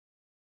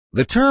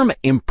The term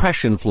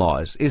impression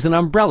flaws is an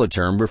umbrella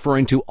term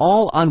referring to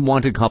all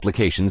unwanted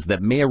complications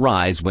that may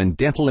arise when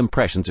dental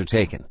impressions are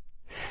taken.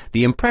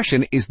 The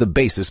impression is the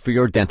basis for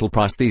your dental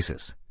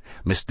prosthesis.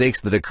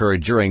 Mistakes that occur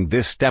during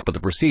this step of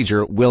the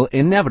procedure will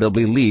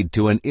inevitably lead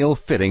to an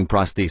ill-fitting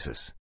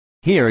prosthesis.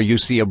 Here you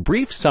see a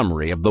brief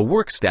summary of the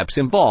work steps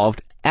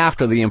involved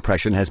after the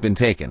impression has been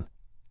taken.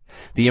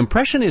 The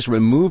impression is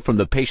removed from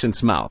the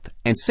patient's mouth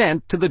and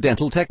sent to the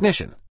dental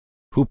technician,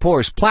 who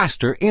pours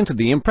plaster into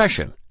the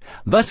impression,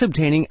 thus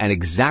obtaining an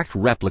exact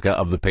replica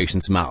of the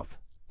patient's mouth.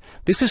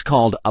 This is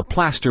called a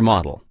plaster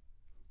model.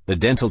 The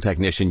dental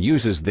technician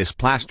uses this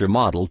plaster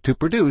model to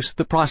produce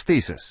the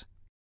prosthesis.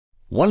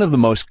 One of the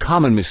most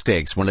common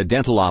mistakes when a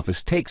dental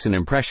office takes an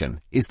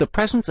impression is the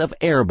presence of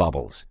air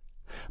bubbles.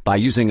 By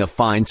using a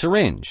fine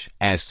syringe,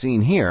 as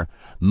seen here,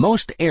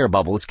 most air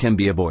bubbles can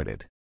be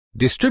avoided.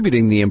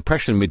 Distributing the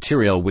impression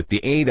material with the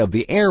aid of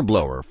the air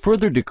blower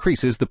further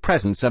decreases the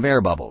presence of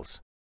air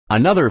bubbles.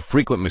 Another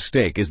frequent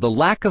mistake is the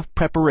lack of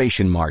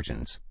preparation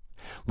margins.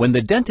 When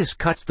the dentist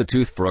cuts the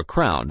tooth for a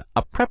crown,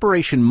 a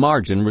preparation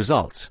margin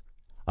results.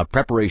 A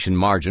preparation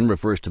margin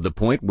refers to the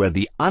point where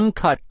the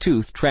uncut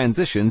tooth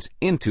transitions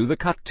into the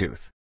cut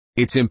tooth.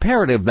 It's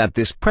imperative that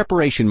this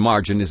preparation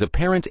margin is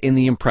apparent in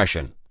the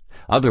impression.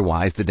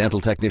 Otherwise, the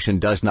dental technician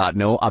does not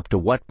know up to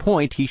what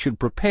point he should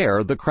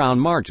prepare the crown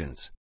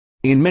margins.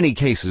 In many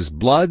cases,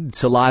 blood,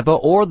 saliva,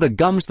 or the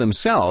gums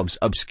themselves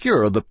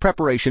obscure the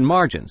preparation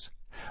margins.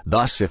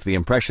 Thus, if the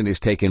impression is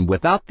taken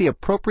without the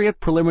appropriate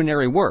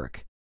preliminary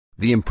work,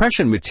 the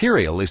impression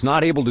material is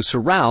not able to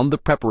surround the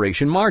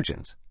preparation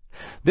margins.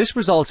 This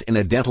results in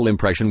a dental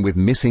impression with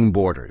missing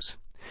borders.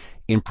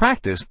 In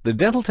practice, the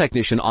dental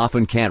technician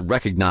often can't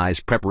recognize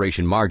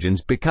preparation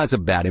margins because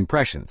of bad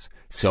impressions,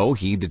 so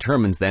he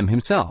determines them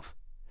himself.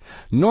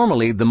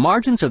 Normally, the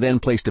margins are then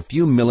placed a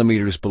few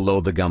millimeters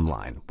below the gum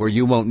line, where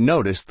you won't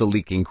notice the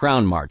leaking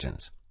crown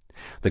margins.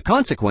 The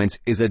consequence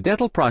is a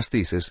dental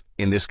prosthesis,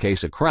 in this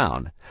case a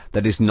crown,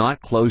 that is not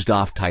closed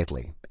off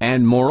tightly,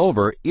 and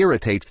moreover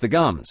irritates the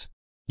gums.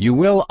 You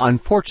will,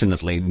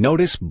 unfortunately,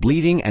 notice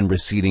bleeding and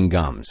receding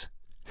gums.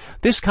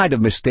 This kind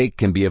of mistake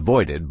can be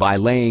avoided by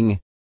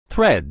laying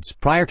threads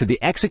prior to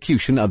the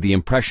execution of the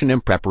impression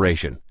and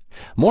preparation.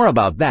 More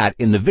about that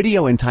in the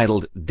video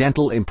entitled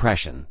Dental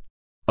Impression.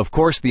 Of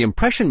course, the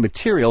impression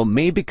material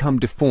may become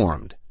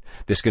deformed.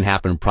 This can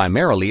happen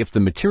primarily if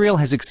the material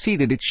has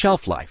exceeded its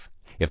shelf life,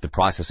 if the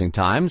processing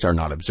times are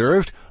not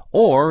observed,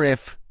 or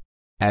if,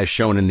 as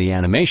shown in the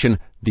animation,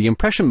 the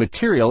impression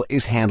material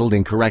is handled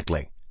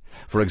incorrectly.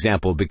 For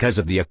example, because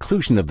of the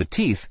occlusion of the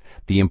teeth,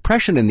 the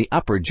impression in the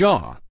upper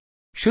jaw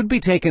should be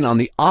taken on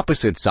the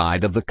opposite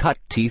side of the cut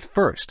teeth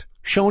first,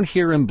 shown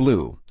here in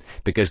blue,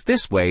 because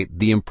this way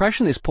the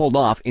impression is pulled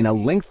off in a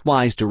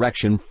lengthwise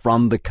direction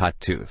from the cut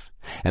tooth,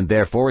 and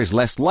therefore is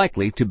less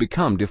likely to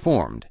become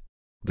deformed.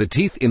 The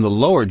teeth in the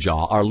lower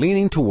jaw are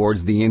leaning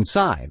towards the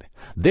inside.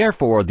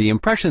 Therefore, the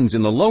impressions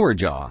in the lower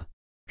jaw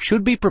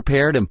should be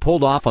prepared and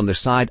pulled off on the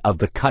side of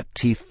the cut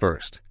teeth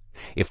first.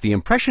 If the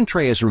impression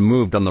tray is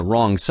removed on the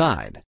wrong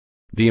side,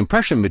 the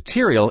impression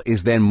material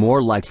is then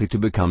more likely to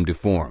become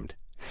deformed.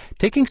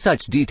 Taking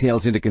such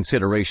details into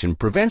consideration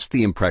prevents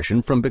the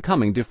impression from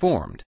becoming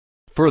deformed.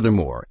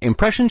 Furthermore,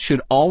 impressions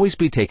should always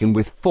be taken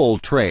with full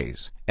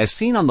trays, as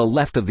seen on the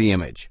left of the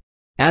image.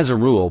 As a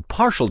rule,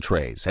 partial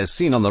trays, as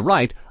seen on the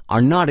right,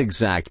 are not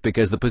exact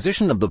because the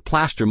position of the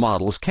plaster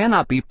models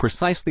cannot be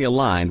precisely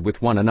aligned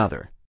with one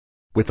another.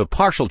 With a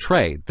partial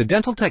tray, the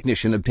dental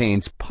technician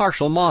obtains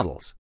partial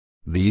models.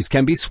 These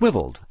can be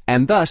swiveled,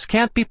 and thus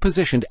can't be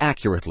positioned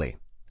accurately.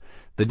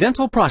 The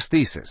dental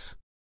prosthesis,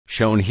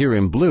 shown here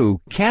in blue,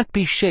 can't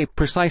be shaped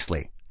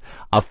precisely.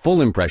 A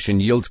full impression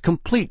yields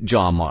complete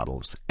jaw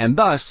models, and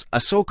thus a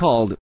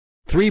so-called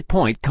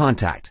three-point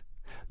contact.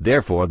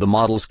 Therefore, the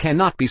models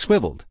cannot be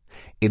swiveled.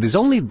 It is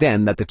only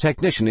then that the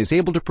technician is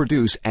able to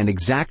produce an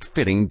exact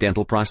fitting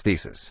dental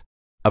prosthesis.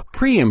 A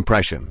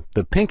pre-impression,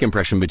 the pink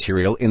impression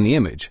material in the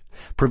image,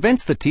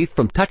 prevents the teeth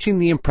from touching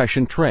the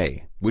impression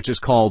tray, which is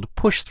called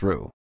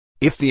push-through.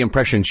 If the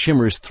impression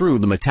shimmers through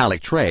the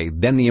metallic tray,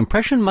 then the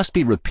impression must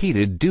be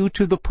repeated due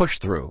to the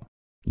push-through.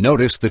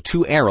 Notice the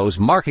two arrows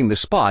marking the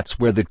spots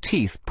where the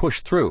teeth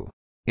push through.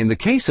 In the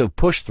case of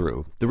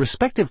push-through, the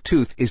respective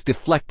tooth is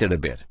deflected a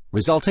bit,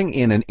 resulting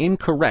in an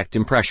incorrect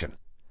impression.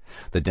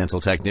 The dental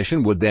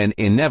technician would then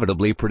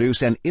inevitably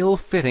produce an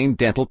ill-fitting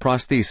dental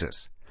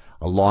prosthesis.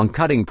 A long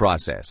cutting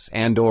process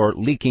and/or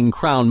leaking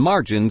crown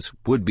margins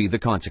would be the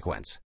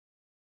consequence.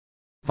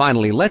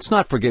 Finally, let's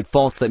not forget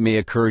faults that may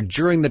occur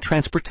during the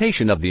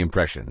transportation of the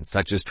impression,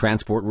 such as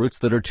transport routes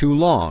that are too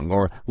long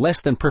or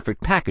less than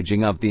perfect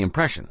packaging of the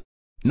impression.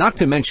 Not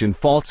to mention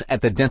faults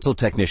at the dental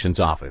technician's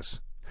office.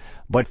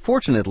 But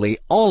fortunately,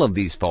 all of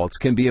these faults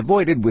can be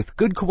avoided with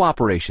good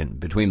cooperation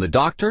between the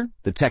doctor,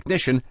 the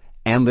technician,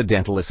 and the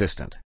dental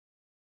assistant.